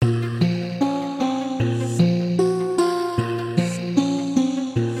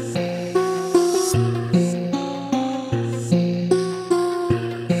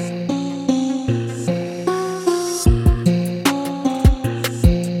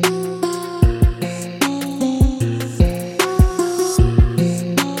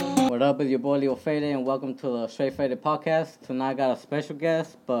your boy Leo Fade, and welcome to the Straight Faded Podcast. Tonight I got a special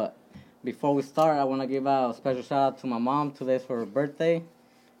guest, but before we start, I want to give out a special shout out to my mom. Today's for her birthday.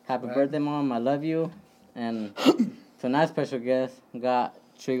 Happy birthday, Mom. I love you. And tonight's special guest got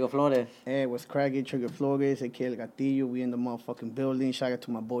Trigga Flores. Hey, what's cracking? Trigga Flores, aka El Gatillo. We in the motherfucking building. Shout out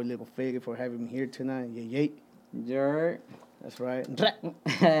to my boy Little Fade for having me here tonight. Yay. You're... That's right.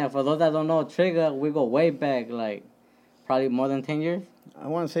 And for those that don't know, Trigga, we go way back, like probably more than 10 years. I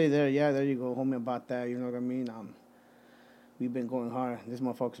want to say there you go, homie, about that. You know what I mean? We've been going hard. This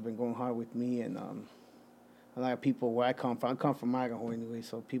motherfucker's been going hard with me, and a lot of people where I come from Idaho anyway,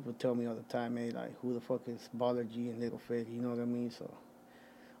 so people tell me all the time, hey, like, who the fuck is Baller G and Little Fred? You know what I mean? So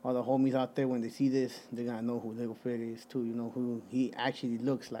all the homies out there, when they see this, they're going to know who Little Fred is, too. You know who he actually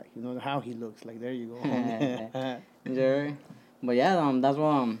looks like. You know how he looks like. There you go, homie. Yeah. But yeah, that's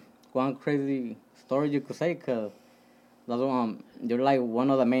one crazy story you could say, because that's you're like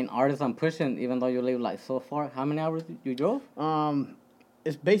one of the main artists I'm pushing, even though you live like so far. How many hours you drove?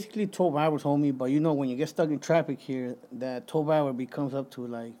 It's basically 12 hours, homie. But you know, when you get stuck in traffic here, that 12-hour becomes up to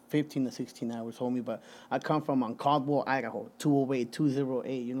like 15 to 16 hours, homie. But I come from Caldwell, Idaho, 208.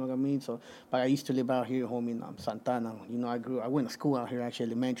 You know what I mean? So, but I used to live out here, homie, in Santana. You know, I went to school out here, actually,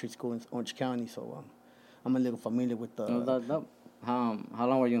 elementary school in Orange County. So, I'm a little familiar with the. How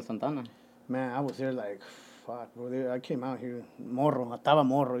long were you in Santana? Man, I was there like. Fuck, bro. I came out here, estaba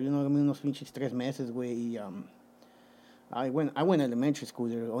morro, you know what I mean? Unos pinches 3 meses, güey. I went elementary school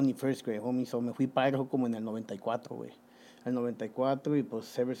there, only first grade, homie. So me fui para Idaho como en el 94, güey. El 94, y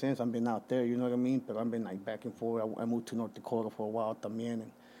pues ever since I've been out there, you know what I mean? But I've been like back and forth. I moved to North Dakota for a while también,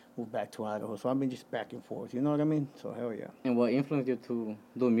 and moved back to Idaho. So I've been just back and forth, you know what I mean? So hell yeah. And what influenced you to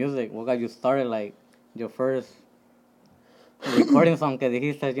do music? What got you started, like, your first recording song que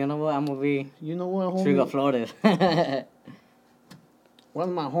dijiste, you know what, I'm going to be homie? Trigga Flores. One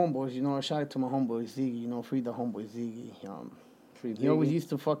of my homeboys, you know, I shout out to my homeboy Ziggy, you know, free the homeboy Ziggy. He always used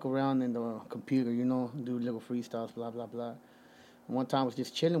to fuck around in the computer, you know, do little freestyles, blah, blah, blah. And one time I was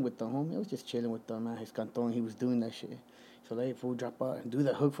just chilling with them, homie. I was just chilling with them, man. His canton, he was doing that shit. So, hey, fool, drop out and do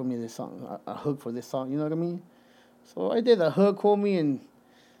the hook for me, this song, a hook for this song, you know what I mean? So I did a hook, homie, and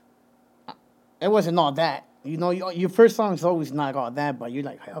it wasn't all that. You know, your first song is always not all that, but you're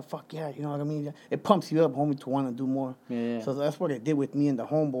like, hell, fuck yeah, you know what I mean? It pumps you up, homie, to want to do more. Yeah. So that's what it did with me and the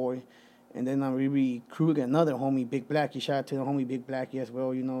homeboy. And then I recruited another homie, Big Blackie. Shout out to the homie Big Blackie as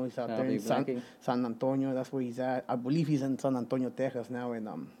well. You know, he's out there in San Antonio. That's where he's at. I believe he's in San Antonio, Texas now.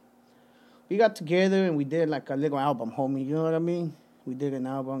 And we got together and we did like a little album, homie. You know what I mean? We did an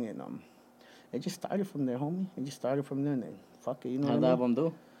album, and it just started from there, homie. It just started from there, and then fuck it, you know what I mean? How'd the album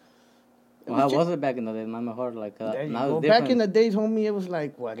do? Well, how was it back in the day? Not my heart, like now it's back in the days, homie, it was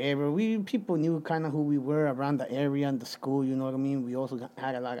like whatever. People knew kind of who we were around the area and the school. You know what I mean? We also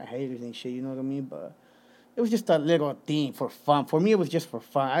had a lot of haters and shit. You know what I mean? But it was just a little thing for fun. For me, it was just for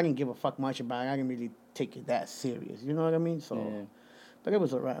fun. I didn't give a fuck much about it. I didn't really take it that serious. You know what I mean? So, yeah. But it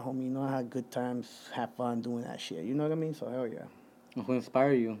was alright, homie. You know, I had good times, had fun doing that shit. You know what I mean? So hell yeah. Who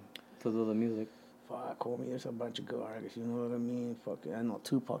inspired you to do the music? Fuck, homie, there's a bunch of good artists, you know what I mean? Fuck it, I know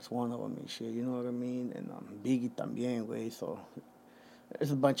Tupac's one of them and shit, you know what I mean? And Biggie también, güey, so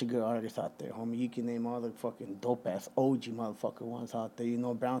there's a bunch of good artists out there, homie. You can name all the fucking dope-ass OG motherfucker ones out there, you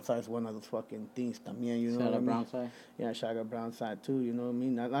know? Brownside's one of those fucking things también, you know what I mean? Brownside? Yeah, shout out Brownside too, you know what I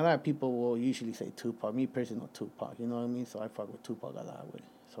mean? A lot of people will usually say Tupac. Me personally, Tupac, you know what I mean? So I fuck with Tupac a lot with it.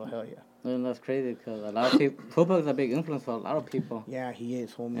 So hell yeah. And that's crazy because a lot of people, Tupac's a big influence for a lot of people. Yeah, he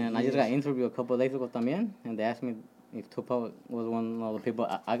is, homie. And I just got interviewed a couple of days ago también, and they asked me if Tupac was one of the people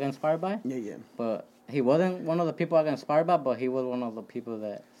I got inspired by. Yeah. But he wasn't one of the people I got inspired by, but he was one of the people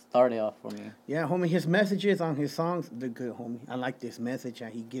that started off for me. Yeah, homie, his messages on his songs, they're good, homie. I like this message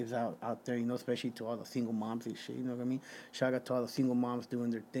that he gives out there, you know, especially to all the single moms and shit, you know what I mean? Shout out to all the single moms doing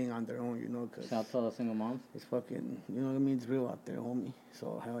their thing on their own, you know, cause shout out to all the single moms. It's fucking, you know what I mean? It's real out there, homie.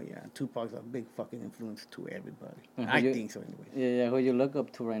 So, hell yeah. Tupac's a big fucking influence to everybody. I think so, anyway. Yeah, who you look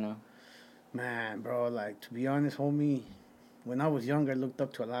up to right now? Man, bro, like, to be honest, homie, when I was younger, I looked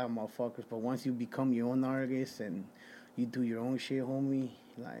up to a lot of motherfuckers, but once you become your own artist and you do your own shit, homie,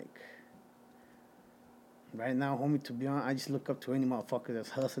 like, right now, homie, to be honest, I just look up to any motherfucker that's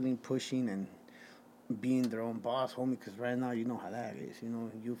hustling, pushing, and being their own boss, homie, because right now, you know how that is, you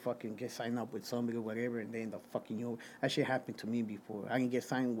know, you fucking get signed up with somebody or whatever, and they end up fucking you over. That shit happened to me before. I didn't get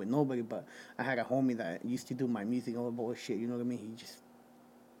signed with nobody, but I had a homie that used to do my music, all bullshit, you know what I mean?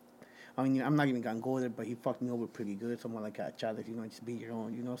 I mean, I'm not even gonna go there, but he fucked me over pretty good. Someone like Chávez, just be your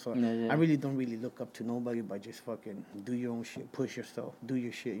own, So I really don't really look up to nobody, but just fucking do your own shit, push yourself, do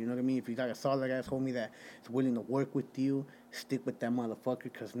your shit. You know what I mean? If you got a solid ass homie that is willing to work with you, stick with that motherfucker.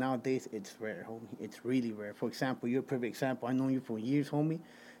 Because nowadays it's rare, homie. It's really rare. For example, you're a perfect example. I know you for years, homie.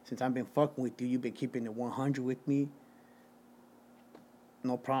 Since I've been fucking with you, you've been keeping it 100 with me.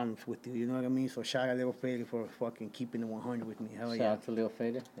 No problems with you, you know what I mean? So shout out Little Fader for fucking keeping it 100 with me. Hell yeah. Shout out to Little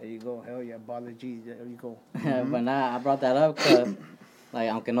Fader. There you go. Hell yeah. Apologies. There you go. Mm-hmm. But now I brought that up because, like,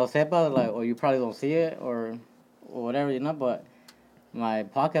 aunque no sepa, like, or you probably don't see it or whatever, but my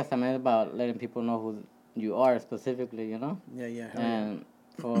podcast, I made about letting people know who you are specifically, Yeah. And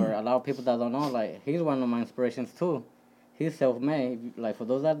for a lot of people that don't know, like, he's one of my inspirations too. He's self-made. Like, for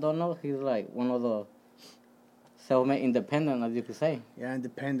those that don't know, he's like one of the self-made independent, as you could say. Yeah,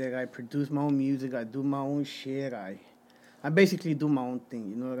 independent. I produce my own music. I do my own shit. I basically do my own thing.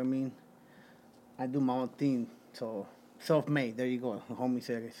 You know what I mean? I do my own thing. So self-made. There you go. The homie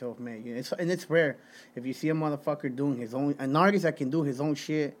said it's self-made. Yeah, it's rare. If you see a motherfucker doing his own, an artist that can do his own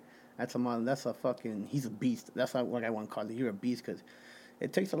shit, that's a fucking, he's a beast. That's what I want to call it. You're a beast because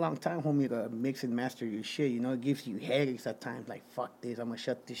it takes a long time, homie, to mix and master your shit. It gives you headaches at times. Like, fuck this, I'm going to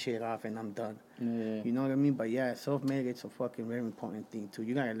shut this shit off and I'm done. Yeah. You know what I mean? But yeah, self-made, it's a fucking very important thing, too.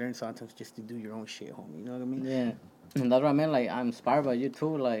 You got to learn sometimes just to do your own shit, homie. You know what I mean? Yeah. And that's what I mean. Like, I'm inspired by you,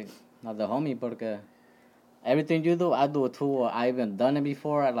 too. Like, not the homie, porque everything you do, I do it, too. Or I even done it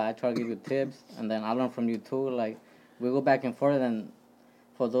before. I try to give you tips. And then I learn from you, too. Like, we go back and forth and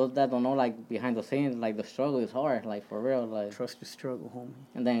for those that don't know, like, behind the scenes, like, the struggle is hard, like, for real, like. Trust the struggle, homie.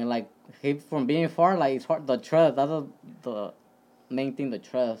 And then, like, from being far, like, it's hard, the trust, that's the main thing, the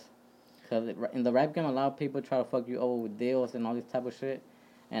trust. Because in the rap game, a lot of people try to fuck you over with deals and all this type of shit.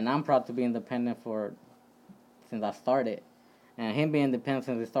 And I'm proud to be independent since I started. And him being independent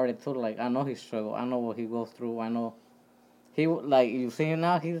since he started, too, like, I know his struggle, I know what he goes through, I know. He, like, you see him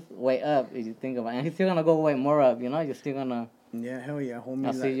now, he's way up, if you think about it. And he's still gonna go way more up, you're still gonna. Yeah, hell yeah,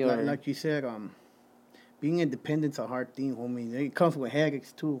 homie. Like you said, being independent's a hard thing, homie. It comes with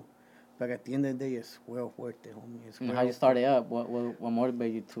headaches too, but at the end of the day, it's well worth it, homie. How you started up? What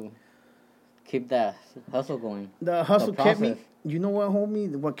motivated you to keep that hustle going? The hustle kept me. You know what,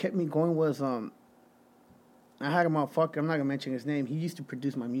 homie? What kept me going was I had a motherfucker. I'm not gonna mention his name. He used to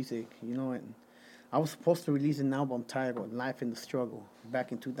produce my music, and I was supposed to release an album titled "Life in the Struggle"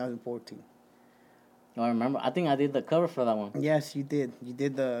 back in 2014. I remember. I think I did the cover for that one. Yes, you did. You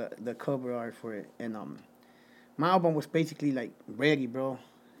did the cover art for it, and my album was basically like ready, bro.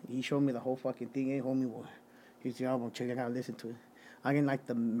 He showed me the whole fucking thing. Hey, homie, well, here's the album. Check it out. Listen to it. I didn't like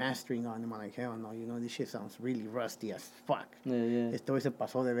the mastering on him. I'm like, hell no. This shit sounds really rusty as fuck. Yeah. Esto se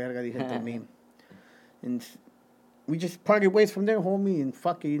pasó de verga, dije también. And we just parted ways from there, homie. And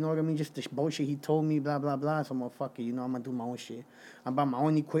fuck it, you know what I mean? Just the bullshit he told me, blah blah blah. So I'm like, fuck it, I'm gonna do my own shit. I bought my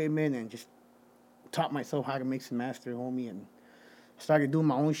own equipment and just taught myself how to mix and master, homie, and started doing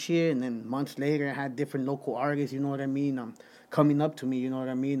my own shit. And then months later, I had different local artists, you know what I mean, coming up to me, you know what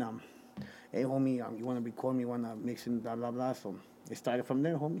I mean, hey, homie, you want to record me, you want to mix and blah, blah, blah. So it started from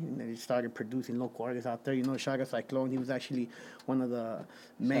there, homie, and then it started producing local artists out there. Shaka Cyclone, he was actually one of the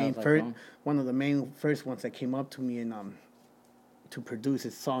main first ones that came up to me and to produce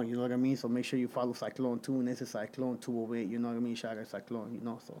his song, you know what I mean? So make sure you follow Cyclone too, and this is Cyclone 208, you know what I mean? Shaka Cyclone,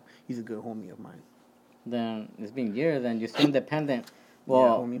 so he's a good homie of mine. Then it's been years and you're still independent.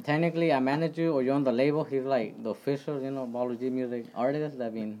 Well, yeah, technically I manage you or you're on the label. He's like the official, Biology music artist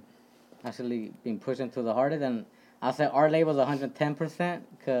that actually been pushing to the hardest. And I said our label's 110%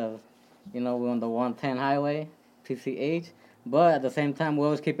 because, we're on the 110 highway, PCH. But at the same time, we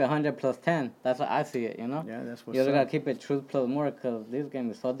always keep it 100 plus 10. That's what I see it, Yeah, that's what's you always got to keep it truth plus more because this game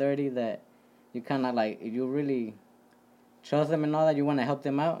is so dirty that you kind of like, if you really trust them and all that, you want to help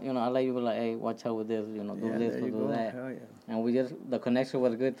them out, I let you be like, hey, watch out with this, do this, do that. Hell yeah. And the connection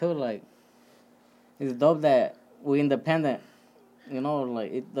was good too, like, it's dope that we're independent,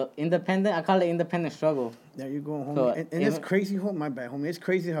 the independent, I call it independent struggle. There you go, homie. So, and it's crazy, my bad, homie, it's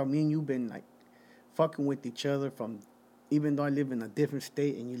crazy how me and you been, like, fucking with each other from, even though I live in a different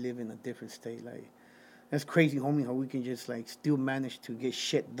state and you live in a different state, like, that's crazy, homie, how we can just, like, still manage to get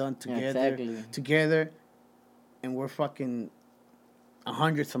shit done together, and we're fucking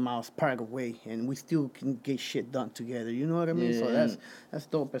hundreds of miles apart away, and we still can get shit done together. You know what I mean? Yeah. So that's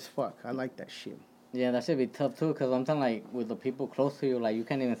dope as fuck. I like that shit. Yeah, that should be tough too, because I'm telling, like, with the people close to you, like, you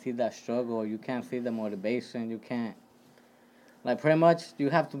can't even see that struggle. You can't see the motivation. You can't, like, pretty much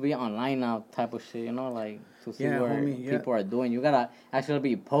you have to be online now type of shit, like, to see what people are doing. You gotta actually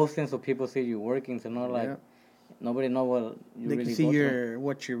be posting so people see you working, so, like, Nobody know what you they really can see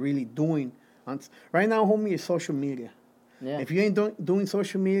what you're really doing. Right now, homie, is social media. Yeah. If you ain't doing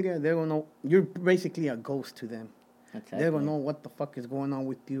social media, they don't know. You're basically a ghost to them. Exactly. They don't know what the fuck is going on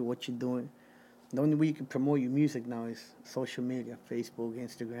with you, what you're doing. The only way you can promote your music now is social media, Facebook,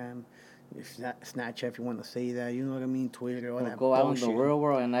 Instagram, Snapchat, if you want to say that. You know what I mean? Twitter, all that go bullshit. Out in the real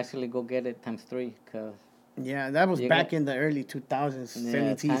world and actually go get it times 3, cause. Yeah, that was back in the early 2000s,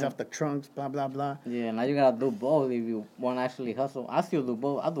 selling teas off the trunks, blah, blah, blah. Yeah, now you gotta do both if you want to actually hustle. I still do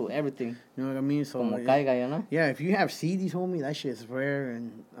both. I do everything. You know what I mean? So, Como caiga, you know? Yeah, if you have CDs, homie, that shit is rare,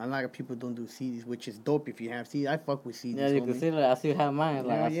 and a lot of people don't do CDs, which is dope if you have CDs. I fuck with CDs, yeah, you can see that. I still have mine.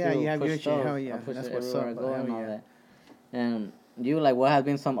 Like, yeah, you have your shit. Hell yeah. That's what's up. Hell yeah. And you, like, what has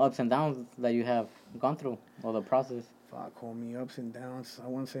been some ups and downs that you have gone through, or the process? Fuck, homie, ups and downs. I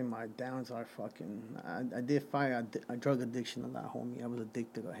wouldn't say my downs are fucking. I did fight a drug addiction a lot, homie. I was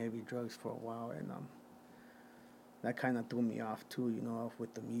addicted to heavy drugs for a while, and that kind of threw me off too, you know, off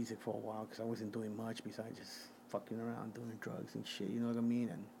with the music for a while, because I wasn't doing much besides just fucking around doing drugs and shit. You know what I mean?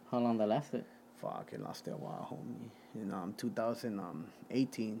 And how long that lasted? Fuck, it lasted a while, homie. In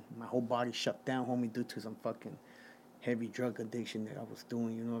 2018, my whole body shut down, homie, due to some fucking heavy drug addiction that I was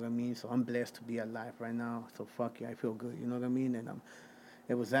doing, you know what I mean? So I'm blessed to be alive right now. So fuck yeah, I feel good, you know what I mean? And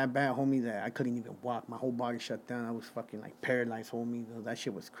it was that bad, homie, that I couldn't even walk. My whole body shut down. I was fucking like paralyzed, homie. That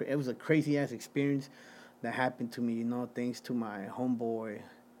shit was it was a crazy ass experience that happened to me, you know, thanks to my homeboy.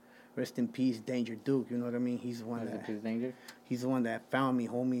 Rest in peace, Danger Duke. You know what I mean? He's the one He's the one that found me,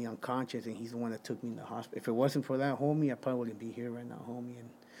 homie, unconscious, and he's the one that took me to the hospital. If it wasn't for that, homie, I probably wouldn't be here right now, homie.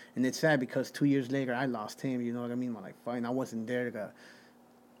 And it's sad because 2 years later, I lost him. You know what I mean? I'm like, fine, I wasn't there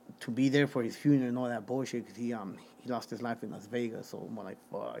to be there for his funeral and all that bullshit, because he lost his life in Las Vegas. So I'm like,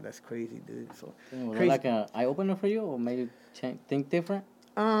 fuck, that's crazy, dude. So was it like an eye opener for you, or made you think different?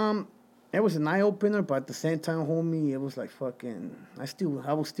 It was an eye opener, but at the same time, homie, it was like fucking.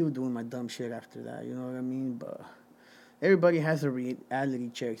 I was still doing my dumb shit after that. You know what I mean? But everybody has a reality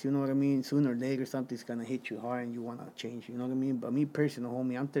checks. You know what I mean? Sooner or later, something's gonna hit you hard, and you wanna change. You know what I mean? But me personally,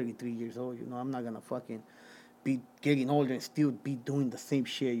 homie, I'm 33 years old. You know, I'm not gonna fucking be getting older and still be doing the same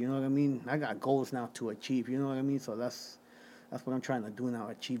shit. You know what I mean? I got goals now to achieve. You know what I mean? So that's what I'm trying to do now,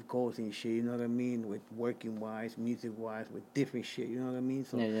 achieve goals and shit, you know what I mean? With working-wise, music-wise, with different shit, you know what I mean?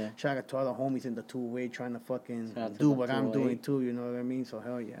 So shout out to all the homies in the two-way trying to fucking do what I'm doing too, you know what I mean? So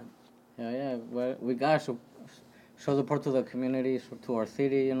hell yeah. Hell yeah. Well, we got to show support to the communities, to our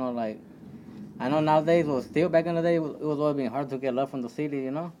city, you know, like, I know nowadays, well, still back in the day, it was always been hard to get love from the city,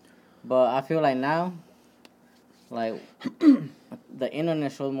 you know? But I feel like now, like, the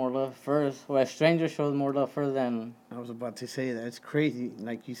internet shows more love first, or a stranger shows more love first than... I was about to say that. It's crazy.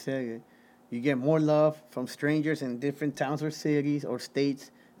 Like you said, you get more love from strangers in different towns or cities or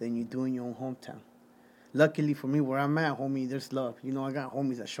states than you do in your own hometown. Luckily for me, where I'm at, homie, there's love. You know, I got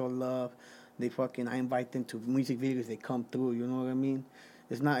homies that show love. I invite them to music videos. They come through, you know what I mean?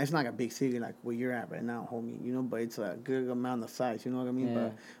 It's not a big city like where you're at right now, homie, you know, but it's a good amount of size, you know what I mean? Yeah.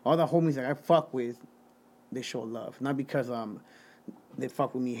 But all the homies that I fuck with, they show love. Not because they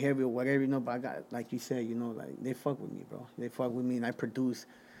fuck with me heavy or whatever, you know, but I got, like you said, you know, like, they fuck with me, bro. They fuck with me, and I produce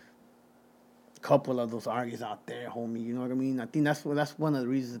a couple of those artists out there, homie, you know what I mean? I think that's one of the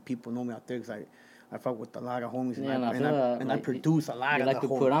reasons that people know me out there, because I fuck with a lot of homies, and I produce a lot of the homies. You like to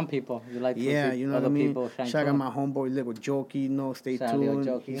put on people. You like to you know other what I mean? People shout out my homeboy, Little Jokey, you know, stay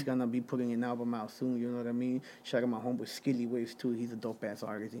tuned. He's going to be putting an album out soon, you know what I mean? Shout out my homeboy, Skilly Waves, too. He's a dope-ass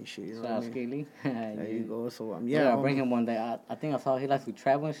artist and shit, you know what I mean? Skilly. There you go. So, yeah, bring him one day. I think I saw he likes to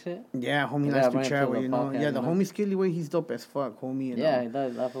travel and shit. Yeah, homie likes to travel, you know? Yeah, the homie Skilly Way, he's dope as fuck, homie. Yeah, he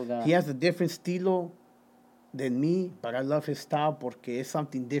does. I forgot. He has a different stilo than me, but I love his style porque it's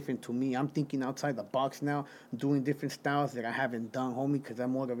something different to me. I'm thinking outside the box now, doing different styles that I haven't done, homie, because that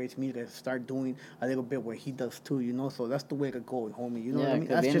motivates me to start doing a little bit what he does too, you know? So that's the way to go, homie, you know what I mean?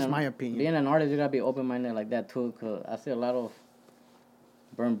 That's just my opinion. Being an artist, you gotta be open-minded like that too, because I see a lot of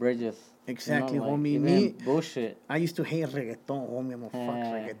burn bridges. Exactly, you know, like, homie. Me, bullshit. I used to hate reggaeton, homie. I'm a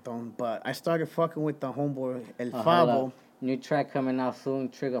fuck reggaeton. But I started fucking with the homeboy, El Favo. New track coming out soon,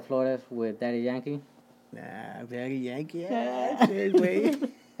 Trigga Flores with Daddy Yankee. Nah, Daddy Yankee. Shit, wait.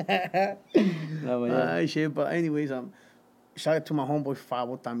 Shit, but anyways, shout out to my homeboy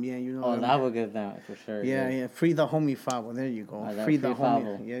Favo también, you know. Oh, that would get down for sure. Yeah. Free the homie Favo. There you go. Free the homie.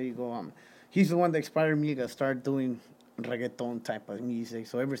 Favo. There you go. He's the one that inspired me to start doing reggaeton type of music.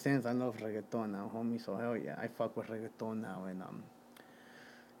 So ever since, I love reggaeton now, homie. So hell yeah, I fuck with reggaeton now. And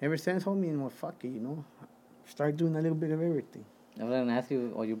ever since, homie, you know, fuck it, you know. Start doing a little bit of everything. I was gonna ask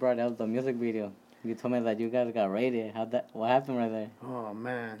you, you brought out the music video. You told me that you guys got raided. What happened right there? Oh,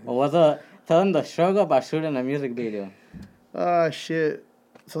 man. Tell them the struggle about shooting a music video. Shit.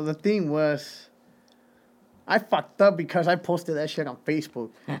 So the thing was, I fucked up because I posted that shit on Facebook.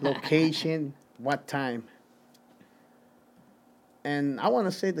 Location, what time. And I want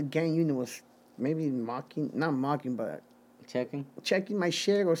to say the gang unit was maybe not mocking, but checking my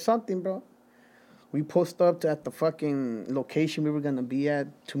shit or something, bro. We posted up at the fucking location we were going to be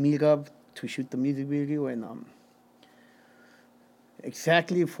at to meet up to shoot the music video, and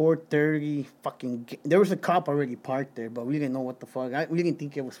exactly 4:30, there was a cop already parked there, but we didn't know what the fuck. We didn't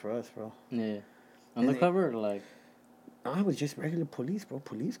think it was for us, bro. Yeah. Undercover, like? No, it was just regular police, bro.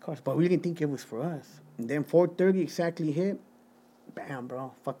 Police cars. But we didn't think it was for us. And then 4:30 exactly hit. Bam,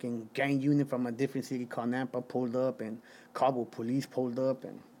 bro. Fucking gang unit from a different city called Nampa pulled up, and Cabo police pulled up,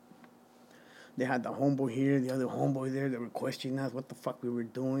 and they had the homeboy here, the other homeboy there. They were questioning us what the fuck we were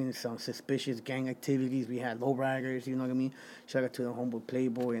doing. Some suspicious gang activities. We had lowriders, you know what I mean? Shout out to the homeboy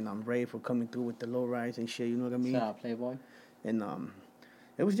Playboy and Ray for coming through with the lowriders and shit, you know what I mean? Shout out Playboy. And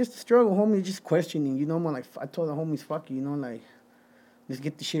it was just a struggle, homie, just questioning, you know, man. Like, I told the homies, fuck you, you know, like, let's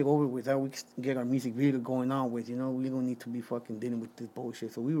get the shit over with. That we get our music video going on with, you know. We don't need to be fucking dealing with this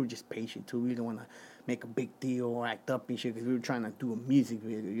bullshit. So we were just patient, too. We didn't want to make a big deal or act up and shit because we were trying to do a music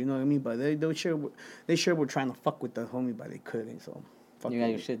video, you know what I mean? But they sure were trying to fuck with the homie, but they couldn't, so... You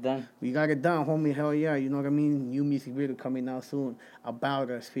got your shit done? We got it done, homie. Hell yeah, you know what I mean? New music video coming out soon about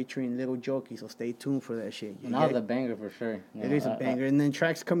us featuring Little Jokey, so stay tuned for that shit. That was a banger for sure. It is a banger. And then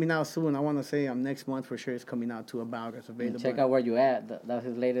tracks coming out soon. I want to say next month for sure it's coming out too, About Us, available. Check out Where You At. That's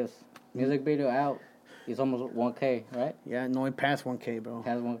his latest music video out. It's almost 1K, right? Yeah, no, it passed 1K, bro.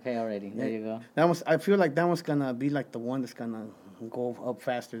 Passed 1K already. Yeah. There you go. I feel like that one's gonna be like the one that's gonna go up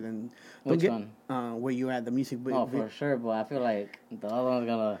faster than... Which one? Where You At, the music video. Oh, for sure, but I feel like the other one's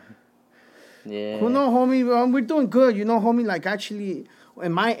gonna... Yeah. Well, no, homie, we're doing good, you know, homie. Like, actually,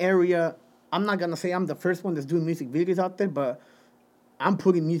 in my area, I'm not gonna say I'm the first one that's doing music videos out there, but I'm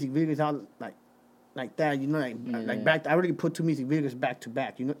putting music videos out like that, you know, like back. I already put 2 music videos back to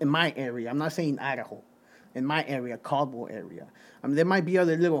back, you know, in my area. I'm not saying Idaho, in my area, Caldwell area. I mean, there might be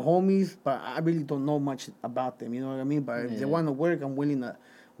other little homies, but I really don't know much about them. You know what I mean? But if they want to work, I'm willing to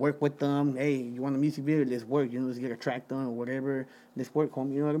work with them. Hey, you want a music video? Let's work. You know, let's get a track done or whatever. Let's work,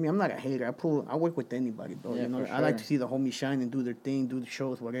 homie. You know what I mean? I'm not a hater. I work with anybody, bro. Yeah, you know, sure. I like to see the homies shine and do their thing, do the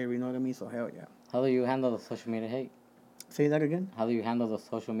shows, whatever. You know what I mean? So hell yeah. How do you handle the social media hate? Say that again. How do you handle the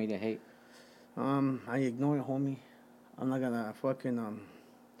social media hate? I ignore it, homie. I'm not gonna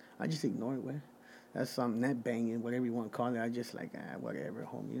I just ignore it, man. That's some net banging, whatever you want to call it. I just like, whatever,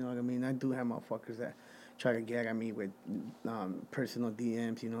 homie. You know what I mean? I do have motherfuckers that try to get at me with personal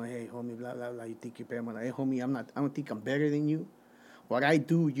DMs. You know, hey, homie, blah blah blah. You think you're better? I'm like, hey, homie, I don't think I'm better than you. What I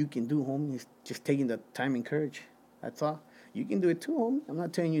do, you can do, homie. It's just taking the time and courage. That's all. You can do it too, homie. I'm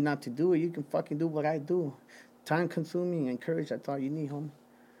not telling you not to do it. You can fucking do what I do. Time consuming and courage. That's all you need, homie.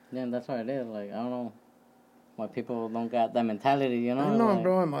 Yeah, that's what it is. Like, I don't know why people don't got that mentality, you know? I know, like,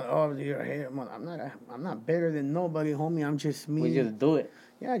 bro. I'm like, oh, you're here. I'm not better than nobody, homie. I'm just me. we just do it.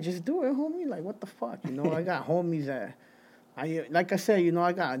 Yeah, just do it, homie. Like, what the fuck? You know, I got homies that... like I said, you know,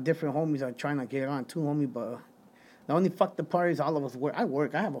 I got different homies that are trying to get on too, homie, but the only fucked up part is all of us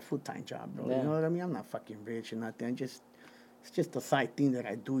work. I have a full-time job, bro. Yeah. You know what I mean? I'm not fucking rich or nothing. It's just a side thing that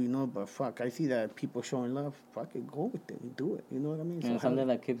I do, you know, but fuck, I see that people showing love. Fuck it, go with it and do it. You know what I mean? And so something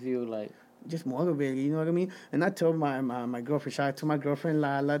that keeps you, like... Just motivated, you know what I mean? And I told my girlfriend, shout out to my girlfriend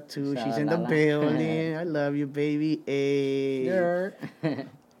Lala, too. She's in the building. I love you, baby. Hey. Yeah.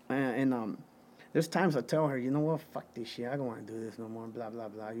 And there's times I tell her, you know what, fuck this shit. I don't want to do this no more, blah, blah,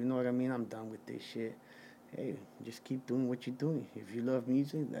 blah. You know what I mean? I'm done with this shit. Hey, just keep doing what you're doing. If you love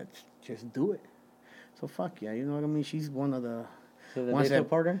music, just do it. So fuck yeah, you know what I mean? She's one of the...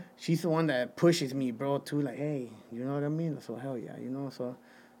 She's the one that pushes me, bro, too. Like, hey, you know what I mean? So hell yeah, you know? So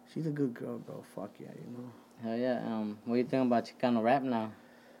she's a good girl, bro. Fuck yeah, you know? Hell yeah. What do you think about Chicano rap now?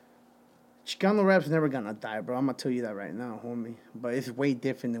 Chicano rap's never gonna die, bro. I'm gonna tell you that right now, homie. But it's way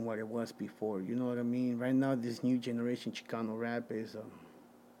different than what it was before. You know what I mean? Right now, this new generation Chicano rap is,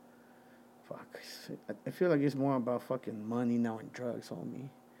 fuck. I feel like it's more about fucking money now and drugs, homie.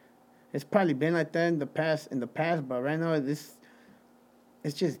 It's probably been like that in the past, but right now, it's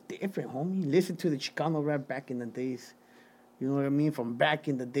just different, homie. Listen to the Chicano rap back in the days. You know what I mean? From back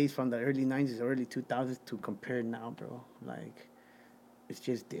in the days, from the early 90s, early 2000s to compare now, bro. Like, it's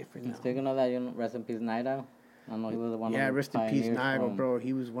just different now. Speaking of that, you know, rest in peace, Idaho. I know he was one of the rest in peace, Nairo, bro.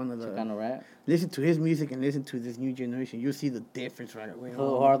 He was one of the... Chicano rap. Listen to his music and listen to this new generation. You'll see the difference right away.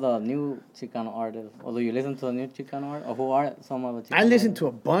 Who are the new Chicano artists? Or do you listen to the new Chicano artists? Or who are some of the Chicano I listen to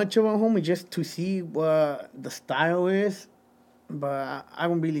a bunch of them, homie, just to see what the style is. But I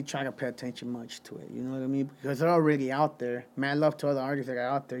don't really try to pay attention much to it. You know what I mean? Because they're already out there. Man, love to other artists that are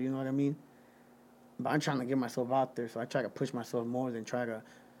out there. You know what I mean? But I'm trying to get myself out there. So I try to push myself more than try to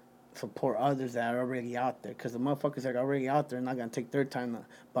support others that are already out there. Because the motherfuckers that are already out there are not going to take their time to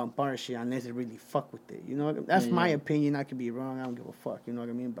bump our shit unless they really fuck with it. You know what I mean? That's my opinion. I could be wrong. I don't give a fuck. You know what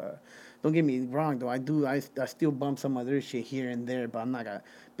I mean? But don't get me wrong, though. I still bump some other shit here and there. But I'm not a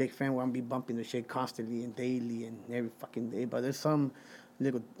big fan where I'm be bumping the shit constantly and daily and every fucking day. But there's some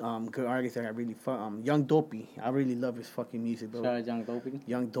little good artists that I really fuck. Young Dopey. I really love his fucking music, bro. Shout out Young Dopey.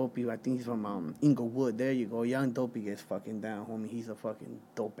 Young Dopey. I think he's from Inglewood. There you go. Young Dopey gets fucking down, homie. He's a fucking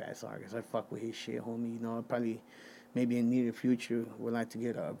dope-ass artist. I fuck with his shit, homie. You know, probably maybe in the near future would like to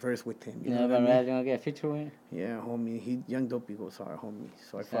get a verse with him. You know what I mean? You gonna get a feature with him? Yeah, homie. Young Dopey goes hard, homie.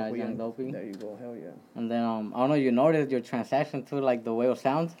 So I fuck with Young Dopey. There you go. Hell yeah. And then, I don't know, you noticed your transaction to, like, the way it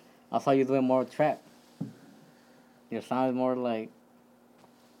sounds? I saw you doing more trap. Your sound is more like...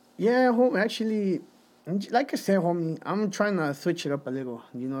 Yeah, homie, actually, like I said, homie, I'm trying to switch it up a little.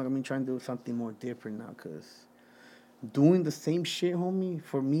 You know what I mean? Trying to do something more different now, because doing the same shit, homie,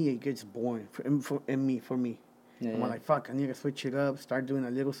 for me, it gets boring. For me. Yeah, I'm like, fuck, I need to switch it up, start doing a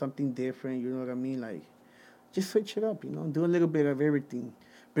little something different, you know what I mean? Like, just switch it up, you know? Do a little bit of everything.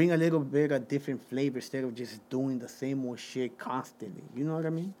 Bring a little bit of different flavor instead of just doing the same old shit constantly. You know what I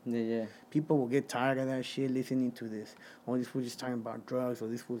mean? Yeah. People will get tired of that shit listening to this. Oh, this fool just talking about drugs, or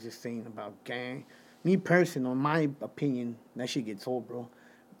this fool just saying about gang. Me personally, in my opinion, that shit gets old, bro.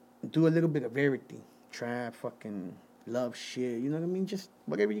 Do a little bit of everything. Trap, fucking love shit. You know what I mean? Just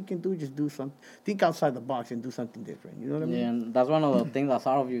whatever you can do, just do something. Think outside the box and do something different. You know what I mean? Yeah, and that's one of the things I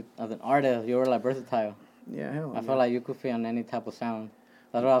saw of you as an artist. You were like versatile. Yeah, hell I feel like you could fit on any type of sound.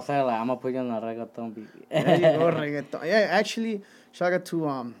 That's what I said, like, I'm going to put you on a reggaeton beat. There you go, reggaeton. Yeah, actually, shout out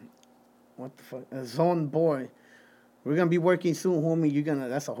to, what the fuck, Zone Boy. We're going to be working soon, homie.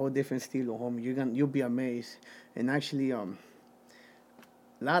 That's a whole different style, homie. You'll be amazed. And actually,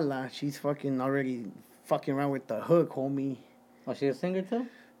 Lala, she's already fucking around with the hook, homie. Oh, she a singer too?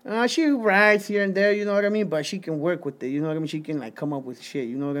 She writes here and there, you know what I mean? But she can work with it, you know what I mean? She can, like, come up with shit,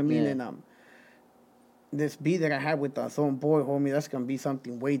 you know what I mean? Yeah. And, this beat that I had with our own boy, homie, that's going to be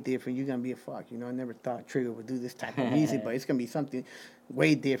something way different. You're going to be a fuck. You know, I never thought Trigga would do this type of music, but it's going to be something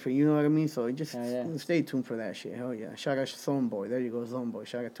way different. You know what I mean? So just stay tuned for that shit. Hell yeah. Shout out to Zone Boy. There you go, Zone Boy.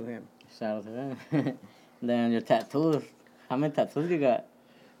 Shout out to him. Shout out to him. Then your tattoos. How many tattoos you got?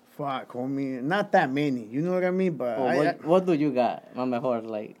 Fuck, homie. Not that many. You know what I mean? But what do you got? My mejor,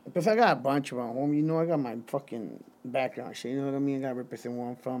 like. Because I got a bunch of them, homie. You know, I got my fucking background shit. You know what I mean? I got to represent where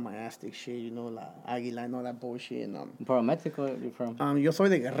I'm from, my Aztec shit. You know, like Aguila and all that bullshit. And, from Mexico, you from? Yo soy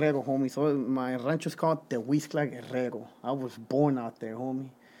de Guerrero, homie. So my rancho's called Tehuizcla Guerrero. I was born out there, homie.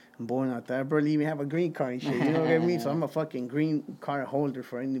 I'm born out there. I barely even have a green card and shit. You know what I mean? So I'm a fucking green card holder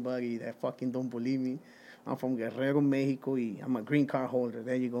for anybody that fucking don't believe me. I'm from Guerrero, Mexico, and I'm a green card holder.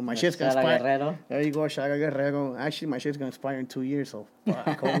 There you go. My shit's going to expire. There you go, Shaga Guerrero. Actually, my shit's going to expire in 2 years, so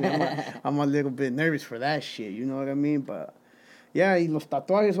fuck, homie, I'm a little bit nervous for that shit, you know what I mean? But, yeah, los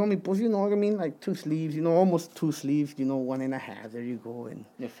tatuajes, homie, pues, you know what I mean? Like 2 sleeves, you know, almost 2 sleeves, you know, 1.5. There you go. And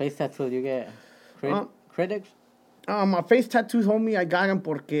your face tattoo, you get critics? My face tattoos, homie, I got them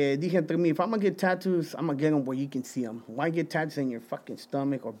porque dije to me, if I'm going to get tattoos, I'm going to get them where you can see them. Why get tattoos in your fucking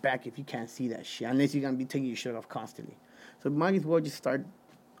stomach or back if you can't see that shit? Unless you're going to be taking your shirt off constantly. So might as well just start.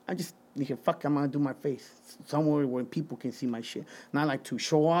 I just dije, fuck, I'm going to do my face somewhere where people can see my shit. Not like to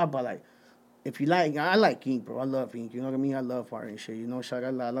show off, but like, if you like, I like ink, bro. I love ink. You know what I mean? I love art and shit. You know, shout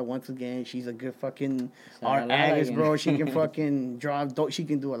out Lala once again. She's a good fucking art artist, bro. She can fucking draw. She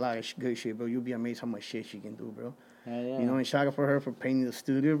can do a lot of good shit, bro. You'll be amazed how much shit she can do, bro. Yeah. You know, and shout out for her for painting the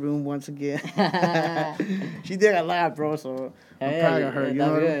studio room once again. She did a lot, bro. So I'm proud of her. You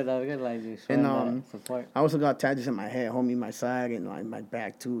know, that was good, like you. And support. I also got tattoos in my head, homie, my side and my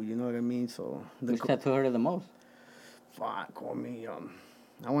back too. You know what I mean? So which tattoo hurt the most? Fuck, homie.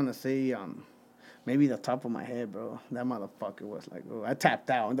 I want to say maybe the top of my head, bro. That motherfucker was like, bro. I tapped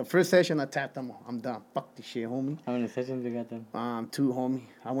out. In the first session, I tapped them. I'm done. Fuck this shit, homie. How many sessions you got then? 2, homie.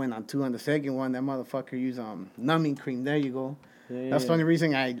 I went on 2 on the second one. That motherfucker used numbing cream. There you go. That's the only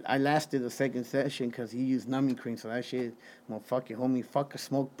reason I lasted the second session, because he used numbing cream. So that shit, motherfucking homie, fuck a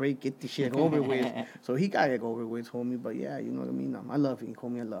smoke break, get the shit over with. So he got it over with, homie. But yeah, you know what I mean? I love ink,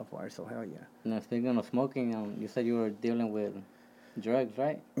 homie. I love art. So hell yeah. Now, speaking of smoking, you said you were dealing with drugs,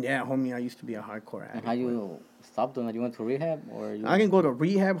 right? Yeah, homie, I used to be a hardcore addict. And how you stopped doing that? You went to rehab or you? I didn't go to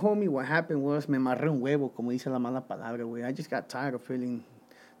rehab, homie. What happened was me amarré un huevo, como dice la mala palabra, güey. I just got tired of feeling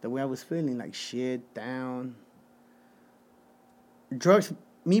the way I was feeling, like shit, down. Drugs,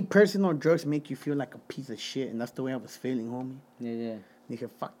 me personal drugs make you feel like a piece of shit, and that's the way I was feeling, homie. Yeah. Nigga,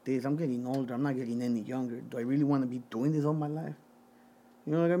 fuck this. I'm getting older. I'm not getting any younger. Do I really want to be doing this all my life?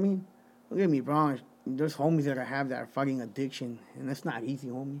 You know what I mean? Don't get me wrong. There's homies that I have that are fighting addiction, and it's not easy,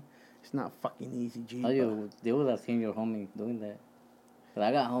 homie. It's not fucking easy, G. How you deal with that seeing your homie doing that? Cause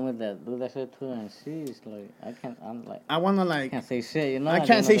I got homies that do that shit too, and she's like, I wanna like. I can't say shit, you know. I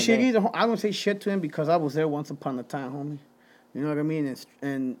can't say shit either. I don't say shit to him because I was there once upon a time, homie. You know what I mean?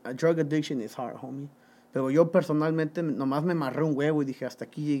 And a drug addiction is hard, homie. Pero yo personalmente nomás me amarré un huevo y dije, hasta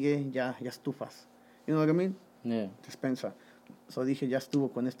aquí llegué, ya estufas. You know what I mean? Yeah. Dispensa. So dije, ya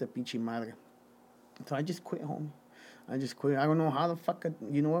estuvo con este pinche madre. So I just quit, homie. I just quit. I don't know how the fuck,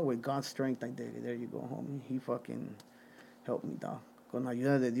 you know what? With God's strength, I did it. There you go, homie. He fucking helped me, dog. Con la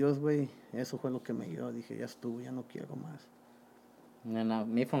ayuda de Dios, güey, eso fue lo que me ayudó. Dije, ya estuvo, ya no quiero más.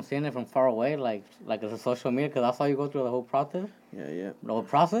 And me from seeing it from far away, like as a social media, because I saw you go through the whole process. Yeah. The whole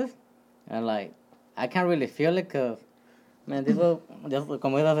process. And like, I can't really feel it because, man, this was just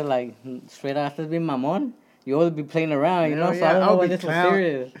como I said, like, straight after being mamon, you always be playing around, you know? Yeah, so I don't know when this clown. was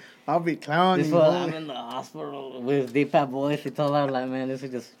serious. I'll be clowning. This was, I'm in the hospital with Deepak voice. He told her, like, man, this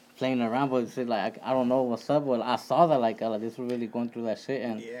is just playing around. But it's like, I don't know what's up. Well, I saw that, like this was really going through that shit.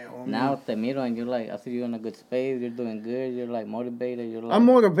 And now te miro and you're like, I see you in a good space. You're doing good. You're like motivated. You're like, I'm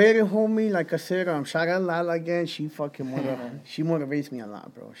motivated, homie. Like I said, shout out Lala again. She fucking she motivates me a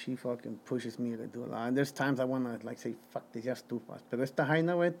lot, bro. She fucking pushes me to do a lot. And there's times I want to like say, fuck this, ya estufas. Pero esta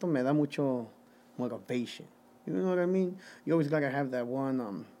jaina, esto me da mucho motivation. You know what I mean? You always gotta have that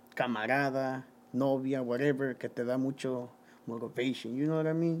one camarada, novia, whatever, que te da mucho motivation. You know what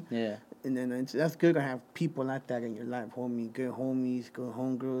I mean? Yeah. And then that's good to have people like that in your life, homie. Good homies, good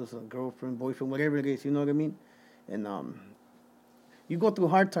homegirls, a girlfriend, boyfriend, whatever it is. You know what I mean? And you go through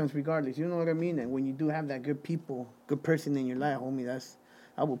hard times regardless. You know what I mean? And when you do have that good people, good person in your life, homie,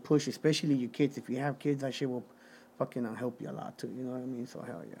 I will push, especially your kids. If you have kids, that shit will fucking help you a lot too. You know what I mean? So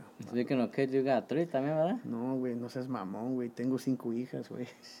hell yeah. Speaking of kids, you got 3 también, ¿verdad? No, güey, no seas mamón, güey. Tengo 5 hijas, güey.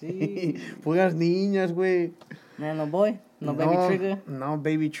 Sí. Puras niñas, güey. Man, no boy? No baby Trigga? No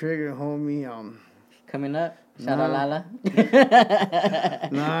baby Trigga, homie. Coming up? Shout out Lala.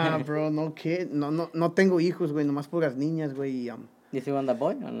 Nah, bro, no kid. No tengo hijos, güey. Nomás puras niñas, güey. You still want that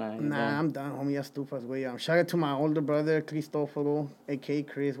boy or not? Nah, I'm done, homie. Ya estufas, güey. Shout out to my older brother, Cristoforo, a.k.a.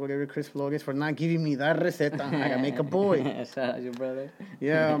 Chris, whatever, Chris Flores, for not giving me that receta. I gotta make a boy. Shout out your brother.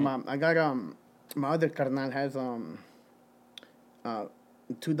 Yeah, I got, my other carnal has,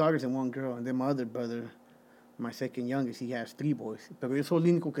 2 daughters and 1 girl. And then my other brother, my second youngest, he has 3 boys. Pero yo soy el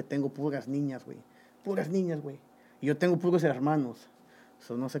único que tengo puras niñas, güey. Puras niñas, güey. Y yo tengo puros hermanos.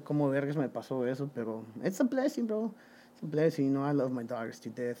 So no sé cómo vergas me pasó eso, pero it's a blessing, bro. It's a blessing. You know, I love my daughters to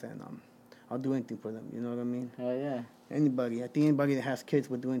death, and I'll do anything for them. You know what I mean? Hell yeah. Anybody. I think anybody that has kids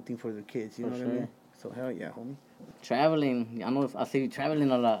would do anything for their kids. You know what I mean? So hell yeah, homie. Traveling. I see you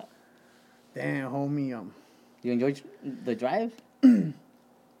traveling a lot. Damn, homie. You enjoy the drive?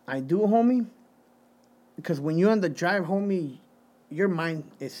 I do, homie. Because when you're on the drive, homie, your mind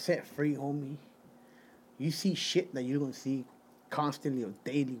is set free, homie. You see shit that you don't see constantly or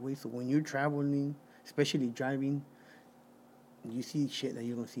daily way. So when you're traveling, especially driving, you see shit that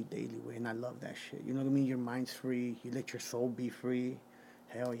you don't see daily way. And I love that shit. You know what I mean? Your mind's free. You let your soul be free.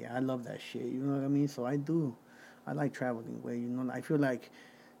 Hell yeah, I love that shit. You know what I mean? So I do. I like traveling way. You know, I feel like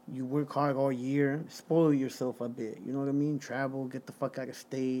you work hard all year, spoil yourself a bit. You know what I mean? Travel, get the fuck out of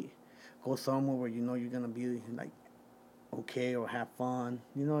state, go somewhere where you know you're gonna be like okay or have fun.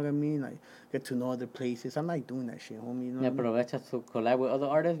 You know what I mean? Like get to know other places. I like doing that shit, homie. You know? Yeah, aprovechas to collab with other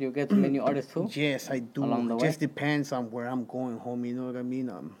artists. You get to meet new artists too. Yes, I do. Along the It way? just depends on where I'm going, homie. You know what I mean?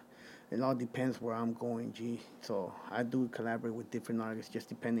 It all depends where I'm going, G. So I do collaborate with different artists, just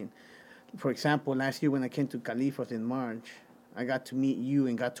depending. For example, last year when I came to Califas in March, I got to meet you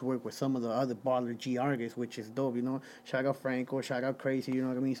and got to work with some of the other baller G artists, which is dope, you know. Shout out Franco, shout out Crazy, you know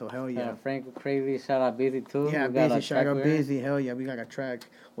what I mean? So hell yeah. Franco Crazy, shout out Busy too. Yeah, We got Busy, a shout out track with Busy, hell yeah. We got a track.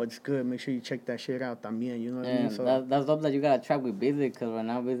 What's good? Make sure you check that shit out también, you know what I mean? And So that's dope that you got a track with Busy, because right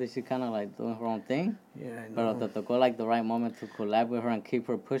now Busy, she kind of like doing her own thing. yeah, I But know. te tocó like the right moment to collab with her and keep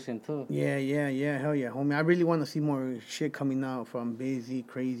her pushing too. Yeah, hell yeah, homie. I really want to see more shit coming out from Busy,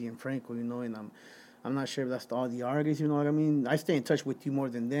 Crazy, and Franco, you know, and I'm not sure if that's all the artists, you know what I mean? I stay in touch with you more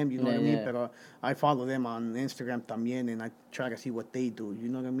than them, you know what I mean? Yeah. But I follow them on Instagram también, and I try to see what they do, you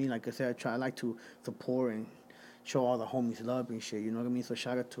know what I mean? Like I said, I like to support and show all the homies love and shit. You know what I mean? So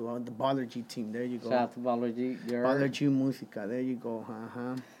shout out to all the Baller G team. There you go. Shout out to Baller G. Baller G Musica. There you go.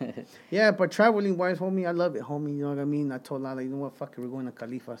 Yeah, but traveling wise, homie, I love it, homie. You know what I mean? I told Lala, you know what? Fuck it, we're going to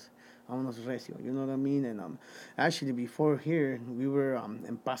Califas. Vámonos recio. You know what I mean? And actually, before here, we were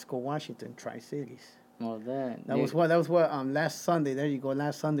in Pasco, Washington, Tri-Cities. Oh, that was what last Sunday. There you go.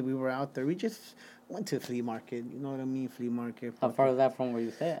 Last Sunday we were out there. We just went to the flea market. You know what I mean? Flea market. How far is that from where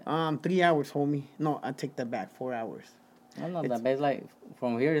you stay at? 3 hours, homie. No, I take that back. 4 hours. I'm not that bad. It's like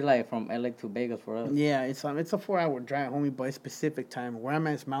from here, it's like from LA to Vegas for us. Yeah, it's a 4-hour drive, homie. But it's Pacific time. Where I'm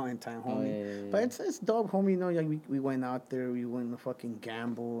at is Mountain time, homie. Yeah. But it's dope, homie. You know, like we went out there. We went to fucking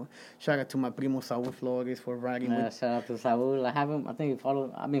gamble. Shout out to my primo Saul Flores for riding with. Shout out to Saul. I've been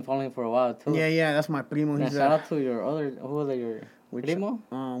following him for a while too. Yeah, that's my primo. He's shout out to your other. Who was it? Your primo?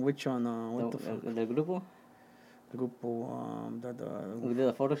 Which one? What the fuck? The grupo. We did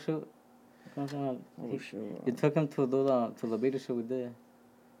a photo shoot. You took him to the video shoot we did.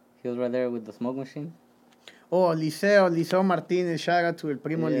 He was right there with the smoke machine. Oh, Liceo Martinez. Shout out to el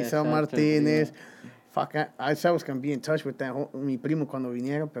primo Liceo Martinez. Fuck, I said I was gonna be in touch with that mi primo cuando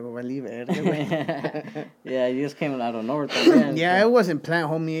viniera, pero valí verga. Yeah, you just came out of nowhere. También, yeah, it wasn't planned,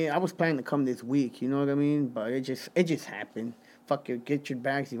 homie. I was planning to come this week. You know what I mean? But it just happened. Fuck it, get your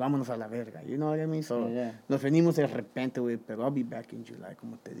bags y vámonos a la verga. You know what I mean? So, nos venimos de repente, güey, pero I'll be back in July,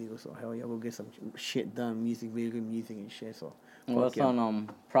 como te digo. So, hell yeah, we'll get some shit done, music and shit. So, what's on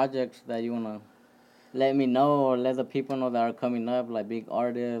projects that you wanna let me know or let the people know that are coming up, like big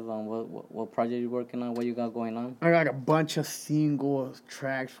artists, on what project you're working on, what you got going on? I got a bunch of single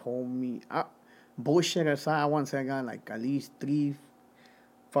tracks, homie. Bullshit aside, I want to say I got like at least 3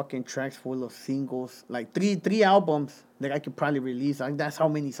 fucking tracks full of singles, like three albums that I could probably release. Like, that's how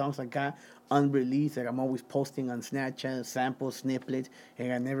many songs I got unreleased that I'm always posting on Snapchat, samples, snippets,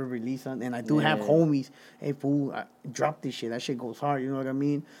 and I never release them. And I do have homies. Hey, fool, drop this shit. That shit goes hard, you know what I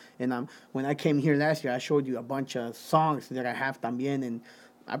mean? And when I came here last year, I showed you a bunch of songs that I have también, and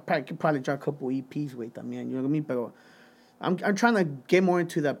I could probably drop a couple EPs with también, you know what I mean? Pero I'm trying to get more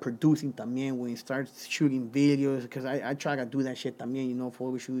into the producing también when you start shooting videos, because I try to do that shit también, you know,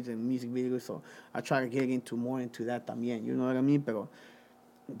 photo shoots and music videos. So I try to get more into that también, you know what I mean? Pero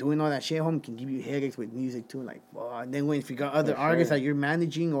doing all that shit, home, can give you headaches with music too. Like, and then if you got other artists that you're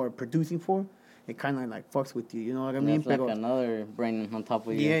managing or producing for, it kind of like fucks with you, you know what I mean? That's like another brain on top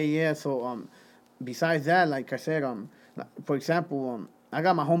of you. Yeah. So besides that, like I said, for example, I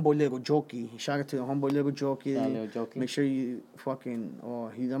got my homeboy Little Jokey. Shout out to the homeboy Little Jokey. Make sure you fucking...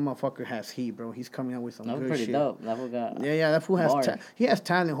 that motherfucker has heat, bro. He's coming out with some good shit. That was pretty dope. That fool got... Yeah, that fool has... he has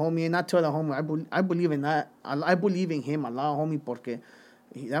talent, homie. And I tell the homie, I believe in that. I believe in him a lot, homie, porque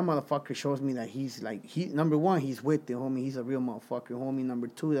that motherfucker shows me that he's like... Number one, he's with it, homie. He's a real motherfucker, homie. Number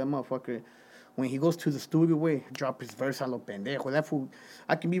two, that motherfucker... When he goes to the studio, drop his verse a lo pendejo. That fool,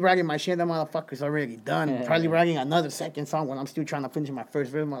 I can be writing my shit, that motherfucker's already done. Probably writing another second song when I'm still trying to finish my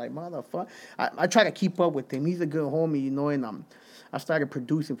first verse. I'm like, motherfucker. I try to keep up with him. He's a good homie, you know, and I started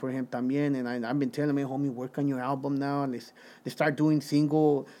producing for him también, and I've been telling him, homie, work on your album now. Let's start doing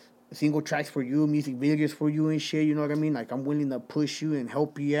single tracks for you, music videos for you and shit, you know what I mean? Like, I'm willing to push you and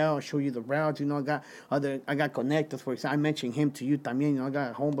help you out, show you the routes, you know. I got connectors, for example. I mentioned him to you también, you know. I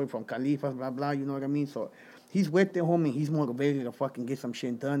got a homeboy from Califas, blah, blah, you know what I mean? So, he's with the homie. He's motivated to fucking get some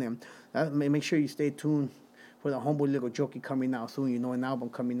shit done, and make sure you stay tuned for the homeboy Little Jokey coming out soon, you know, an album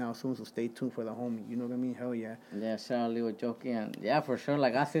coming out soon, so stay tuned for the homie, you know what I mean? Hell yeah. Yeah, shout out Little Jokey, and yeah, for sure,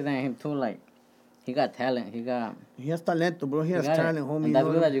 like, I see that in him too, like, he got talent. He has talento, bro. He has talent, homie. And that's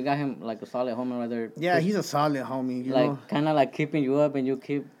good that you got him like a solid homie right there. Yeah, he's a solid homie. You know, kind of like keeping you up, and you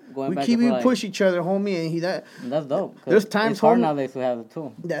keep going back. We push each other, homie, and and that's dope. There's times, it's hard nowadays to have it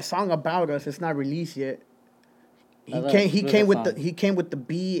too. That song About Us, it's not released yet. He came with the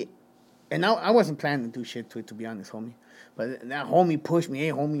beat, and I wasn't planning to do shit to it, to be honest, homie. But that homie pushed me.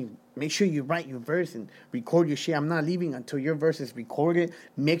 Hey, homie, make sure you write your verse and record your shit. I'm not leaving until your verse is recorded.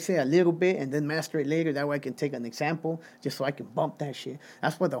 Mix it a little bit and then master it later. That way I can take an example just so I can bump that shit.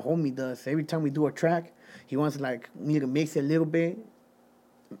 That's what the homie does. Every time we do a track, he wants like me to mix it a little bit,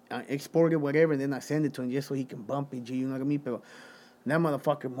 export it, whatever, and then I send it to him just so he can bump it, G. You know what I mean? But that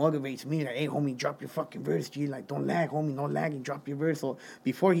motherfucker motivates me. Like, hey, homie, drop your fucking verse, G. Like, don't lag, homie, no lagging. Drop your verse. So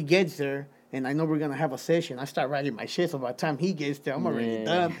before he gets there, and I know we're going to have a session, I start writing my shit, so by the time he gets there, I'm already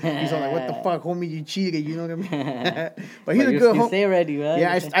done. He's all like, what the fuck, homie, you cheated, you know what I mean? But he's a good homie. Stay ready, right?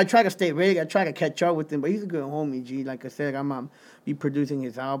 Yeah, I try to stay ready. I try to catch up with him, but he's a good homie, G. Like I said, I'm be producing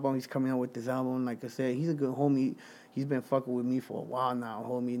his album. He's coming out with this album. Like I said, he's a good homie. he's been fucking with me for a while now,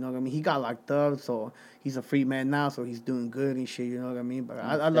 homie. You know what I mean? He got locked up, so he's a free man now, so he's doing good and shit. You know what I mean? But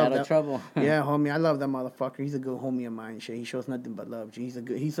I love that. Trouble. Yeah, homie, I love that motherfucker. He's a good homie of mine. Shit, he shows nothing but love. He's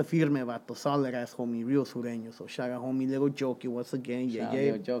a firme vato, solid ass homie, real sureño. So shout out, homie, little Jokey once again. Yeah,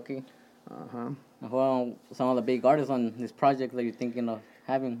 Little Jokey. Who are some of the big artists on this project that you're thinking of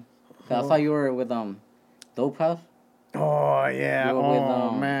having? I saw you were with Dope House. Oh yeah!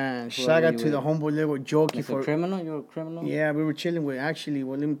 Oh man! Shout out to the homeboy little Jokey for criminal. You're a criminal. Yeah, we were chilling with actually.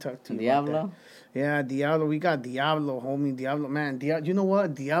 Well, let me talk to you. Diablo. Yeah, Diablo. We got Diablo, homie. Diablo, man. You know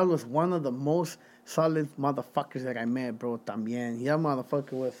what? Diablo is one of the most solid motherfuckers that I met, bro. También. That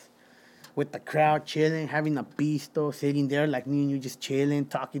motherfucker was with the crowd chilling, having a pisto, sitting there like me and you just chilling,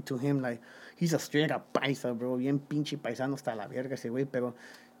 talking to him like he's a straight up paisa, bro. Bien pinche paisano hasta la verga ese güey, pero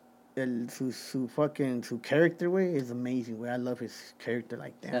su character way is amazing. Way I love his character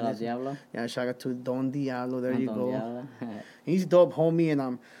like that. Shout out Diablo. Yeah, shout out to Don Diablo. There you go. Diablo. He's dope, homie.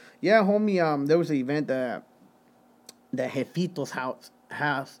 And yeah, homie. There was an event that Jefito's house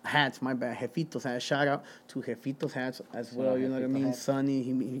hats. My bad. Jefito's hats. Shout out to Jefito's hats as well. You know what I mean? Sonny.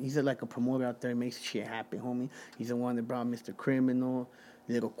 He's like a promoter out there. Makes shit happen, homie. He's the one that brought Mr. Criminal,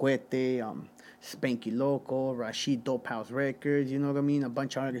 Little Cuete, Spanky Loco, Rashid Dope House Records, you know what I mean? A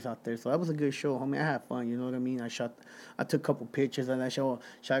bunch of artists out there. So that was a good show, homie. I had fun, you know what I mean? I took a couple pictures of that show.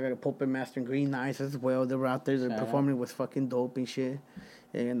 Shout out to Puppet Master and Green Eyes as well. They were out there. Their performance was fucking dope and shit.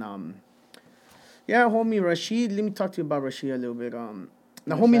 And yeah, homie Rashid. Let me talk to you about Rashid a little bit.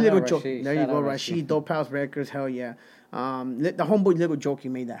 The homie Little Jokey. There you go, Rashid Dope House Records. Hell yeah. The homeboy Little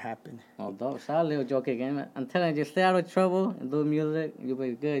Jokey made that happen. Oh, dope. Shout out Little Jokey again. I'm telling you, stay out of trouble and do music. You'll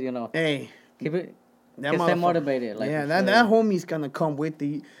be good, you know. Hey. Keep it. Stay motivated. Like yeah, that homie's gonna come with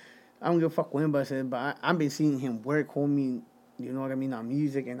the. I don't give a fuck what anybody said, but I've been seeing him work, homie. You know what I mean, on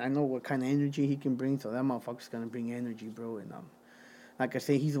music, and I know what kind of energy he can bring. So that motherfucker's gonna bring energy, bro. And like I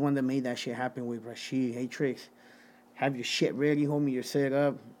say, he's the one that made that shit happen with Rashid. Hey, Tricks, have your shit ready, homie. You're set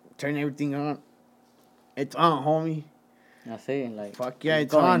up. Turn everything on. It's on, homie. I see. Like, fuck yeah,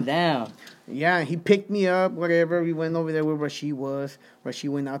 it's going on. Down. Yeah, he picked me up, whatever. We went over there where Rashid was.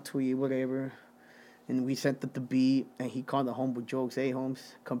 Rashid went out to eat, whatever. And we sent it the beat, and he called the homeboy Jokes, hey,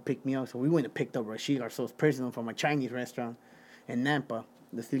 Holmes, come pick me up. So we went and picked up Rashid ourselves personally from a Chinese restaurant in Nampa,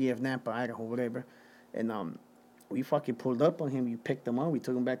 the city of Nampa, Idaho, whatever. And we fucking pulled up on him. We picked him up. We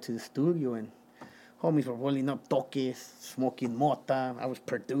took him back to the studio, and homies were rolling up toques, smoking mota. I was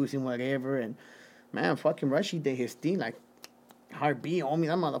producing, whatever. And, man, fucking Rashid did his thing, like, hard beat, homie.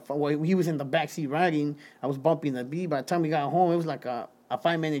 That motherfucker, well, he was in the backseat riding. I was bumping the beat. By the time we got home, it was like a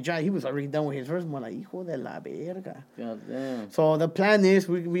 5-minute drive. He was already done with his verse. I'm like, hijo de la verga. God damn. So the plan is,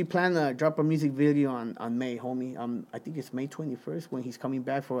 we plan to drop a music video on May, homie. I think it's May 21st when he's coming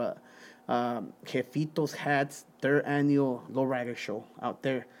back for a Jefito's Hats 3rd annual lowrider show out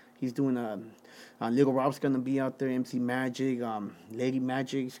there. He's doing Little Rob's gonna be out there. MC Magic, Lady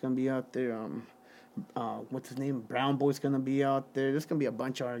Magic's gonna be out there. What's his name? Brown Boy's gonna be out there. There's gonna be a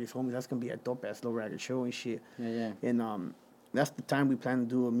bunch of artists, homie. That's gonna be a dope ass lowrider show and shit. Yeah. And that's the time we plan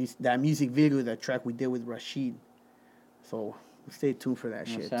to do that music video, that track we did with Rashid. So stay tuned for that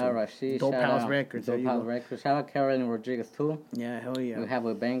shit. Shout out Rashid. Dope House Records. Dope House Records. Shout out Carolyn Rodriguez too. Yeah, hell yeah. We have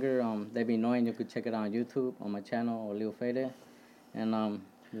a banger. They be knowing. You could check it out on YouTube on my channel or Leo Fede. And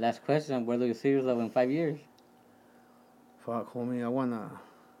last question: where do you see yourself in 5 years? Fuck, homie. I wanna.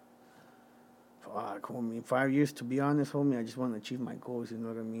 Fuck, homie. 5 years, to be honest, homie. I just wanna achieve my goals. You know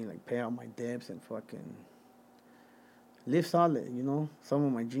what I mean? Like pay out my debts and fucking live solid, you know. Some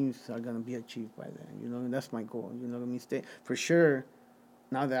of my dreams are gonna be achieved by then, you know. That's my goal, you know what I mean. Stay for sure.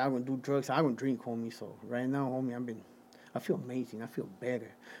 Now that I gonna do drugs, I gonna drink, homie. So right now, homie, I feel amazing. I feel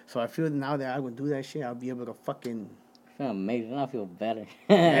better. So I feel now that I gonna do that shit, I'll be able to fucking. I feel amazing. I feel better.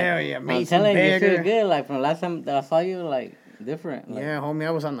 Hell yeah, amazing. I'm telling better. You, feel good. Like from the last time that I saw you, like different. Like, yeah, homie,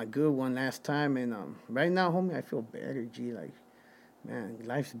 I was on a good one last time, and right now, homie, I feel better. G, like, man,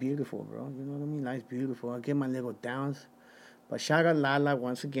 life's beautiful, bro. You know what I mean? Life's beautiful. I get my little downs. But shout out Lala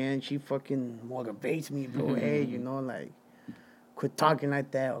once again. She fucking motivates me, bro. Hey, you know, like, quit talking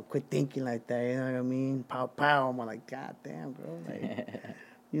like that or quit thinking like that. You know what I mean? Pow, pow. I'm like, God damn, bro. Like,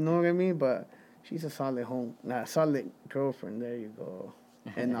 you know what I mean? But she's a solid solid girlfriend. There you go.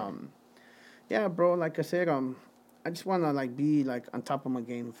 And, yeah, bro, like I said, I just want to, like, be, like, on top of my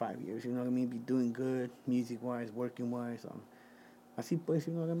game in 5 years. You know what I mean? Be doing good music-wise, working-wise. I see place,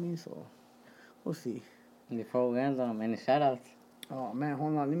 you know what I mean? So, we'll see. Before we end, any shout-outs? Oh, man,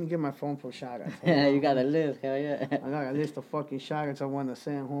 hold on. Let me get my phone for shout-outs. Yeah, you got a list. Hell yeah. I got a list of fucking shout-outs I want to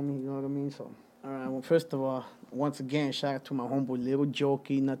send, homie. You know what I mean? So, all right. Well, first of all, once again, shout-out to my homeboy Little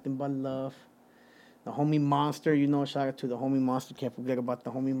Jokey. Nothing but love. The homie Monster, you know, shout out to the homie Monster. Can't forget about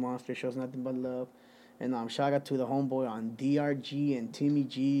the homie Monster. Shows nothing but love. And shout out to the homeboy on DRG and Timmy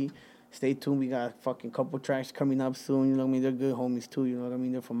G. Stay tuned. We got a fucking couple tracks coming up soon. You know what I mean? They're good homies too. You know what I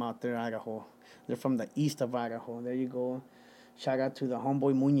mean? They're from out there, Idaho. They're from the east of Idaho. There you go. Shout out to the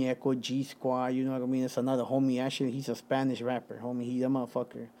homeboy Muñeco G Squad. You know what I mean? It's another homie. Actually, he's a Spanish rapper, homie. He's a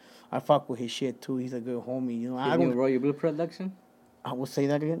motherfucker. I fuck with his shit too. He's a good homie. You know, I don't. Royal Blue production. I will say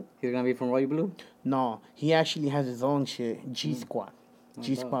that again. He's gonna be from Royal Blue. No, he actually has his own shit. G Squad.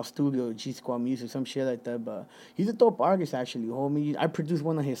 G Squad Studio, G Squad Music, some shit like that. But he's a dope artist, actually, homie. I produced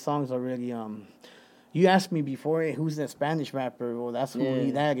one of his songs already. You asked me before, hey, who's that Spanish rapper? Well, that's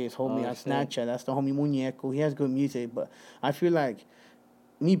who that is, homie, on Snapchat. That's the homie Muñeco. He has good music, but I feel like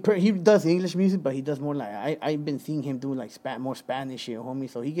he does English music, but he does more like I've been seeing him do like more Spanish shit, homie.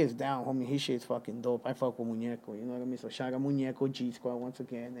 So he gets down, homie. His shit's fucking dope. I fuck with Muñeco, you know what I mean? So shout out Muñeco, G Squad once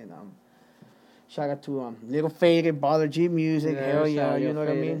again, and shout out to Little Faded, Baller G Music, hell yeah, you know what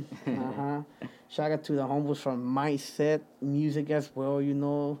I mean? Shout out to the homos from Mindset Music as well, you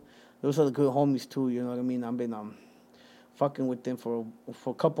know. Those are the good homies too, you know what I mean? I've been fucking with them for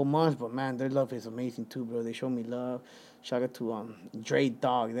a couple months, but man, their love is amazing too, bro. They show me love. Shout out to Dre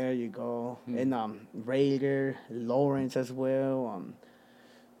Dog, there you go. And Raider, Lawrence as well.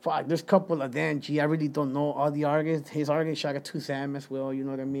 Fuck, there's a couple of them. I really don't know all the artists. His artists, shout out to Sam as well, you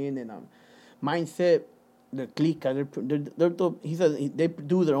know what I mean? And Mindset, the Clica, they're dope. They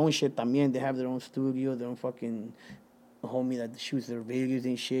do their own shit también. They have their own studio, their own fucking homie that shoots their videos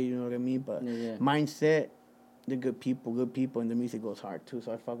and shit, you know what I mean? But Mindset, they're good people, and the music goes hard too.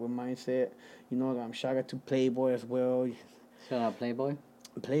 So I fuck with Mindset. You know, shout out to Playboy as well. Shout out Playboy.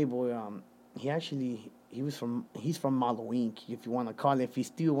 Playboy, he's from Malo Inc., if you want to call it. If you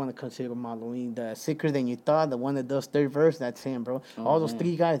still want to consider Malo Inc., the Sicker Than You Thought, the one that does third verse, that's him, bro. All those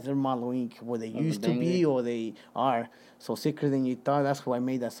three guys, they're Malo Inc., where they used to be or they are. So Sicker Than You Thought, that's who I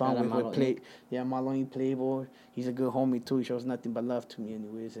made that song with. Malo Inc. Playboy. He's a good homie too. He shows nothing but love to me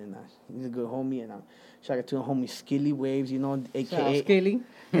anyways, and he's a good homie. And shout out to the homie Skilly Waves, you know, a.k.a. Skilly.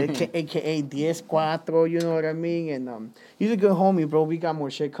 a.k.a. Diez Cuatro, you know what I mean? And he's a good homie, bro. We got more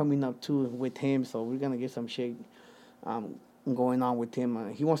shit coming up too with him, so we're gonna get some shit going on with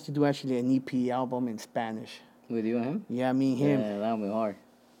him. He wants to do actually an EP album in Spanish. With you and him? Yeah, me and him. Yeah, that'll be hard.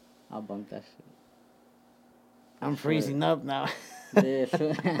 I'll bump that shit. I'm freezing up now. Yeah,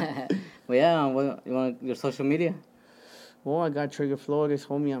 sure. Well, yeah, you want your social media? Well, I got Trigga Flores,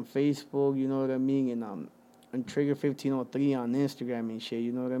 homie, on Facebook, you know what I mean? And I'm Trigga1503 on Instagram and shit,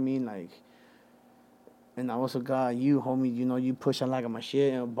 you know what I mean? Like, and I also got you, homie, you know, you push a lot of my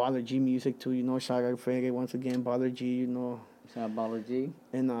shit. And Baller G Music too, you know, shout out Frege once again, Baller G, you know. Shout out Baller G.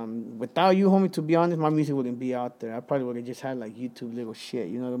 And without you, homie, to be honest, my music wouldn't be out there. I probably would have just had like YouTube little shit,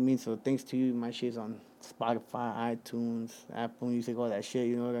 you know what I mean? So thanks to you, my shit's on Spotify, iTunes, Apple Music, all that shit,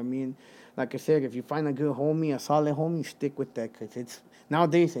 you know what I mean? Like I said, if you find a good homie, a solid homie, stick with that, because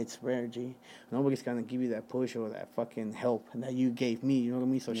nowadays it's rare, G. Nobody's gonna give you that push or that fucking help that you gave me, you know what I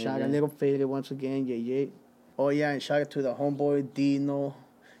mean? So shout out Little Faded once again, yeah. Oh yeah, and shout out to the homeboy Dino.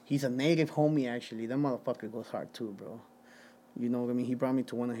 He's a native homie actually. That motherfucker goes hard too, bro. You know what I mean? He brought me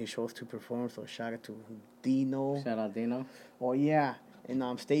to one of his shows to perform, so shout out to Dino. Shout out Dino. Oh yeah,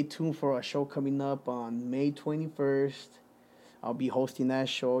 and stay tuned for a show coming up on May 21st. I'll be hosting that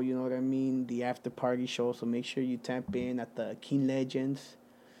show, you know what I mean? The after party show, so make sure you tap in at the King Legends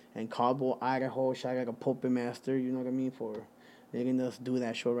and Caldwell, Idaho. Shout out to Puppet Master, you know what I mean, for letting us do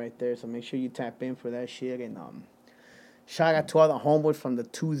that show right there. So make sure you tap in for that shit. And shout out to all the homeboys from the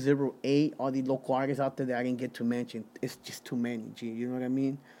 208, all the local artists out there that I didn't get to mention. It's just too many, G, you know what I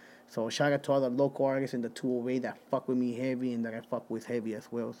mean? So shout out to all the local artists in the 208 that fuck with me heavy and that I fuck with heavy as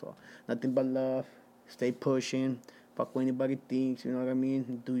well. So nothing but love. Stay pushing. Fuck what anybody thinks, you know what I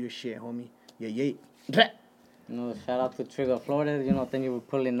mean? Do your shit, homie. Yeah. You know, shout out to Trigga Flores, you know, thank you for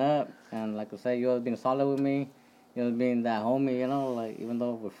pulling up. And like I said, you always been solid with me. You always been that homie, you know, like even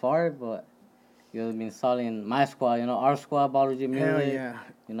though we're far, but you always been solid in my squad, you know, our squad, Baller G Music. Hell yeah.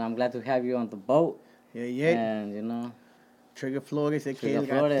 You know, I'm glad to have you on the boat. Yeah. And, you know, Trigga Flores, a.k.a.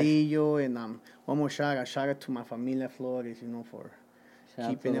 Gatillo. And one more shout out to my familia Flores, you know, for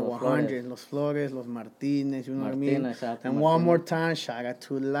keeping it 100. Los Flores, Los Martinez, you know what I mean? And one more time, shout out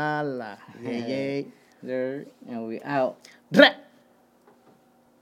to Lala. Yeah. There, and we out.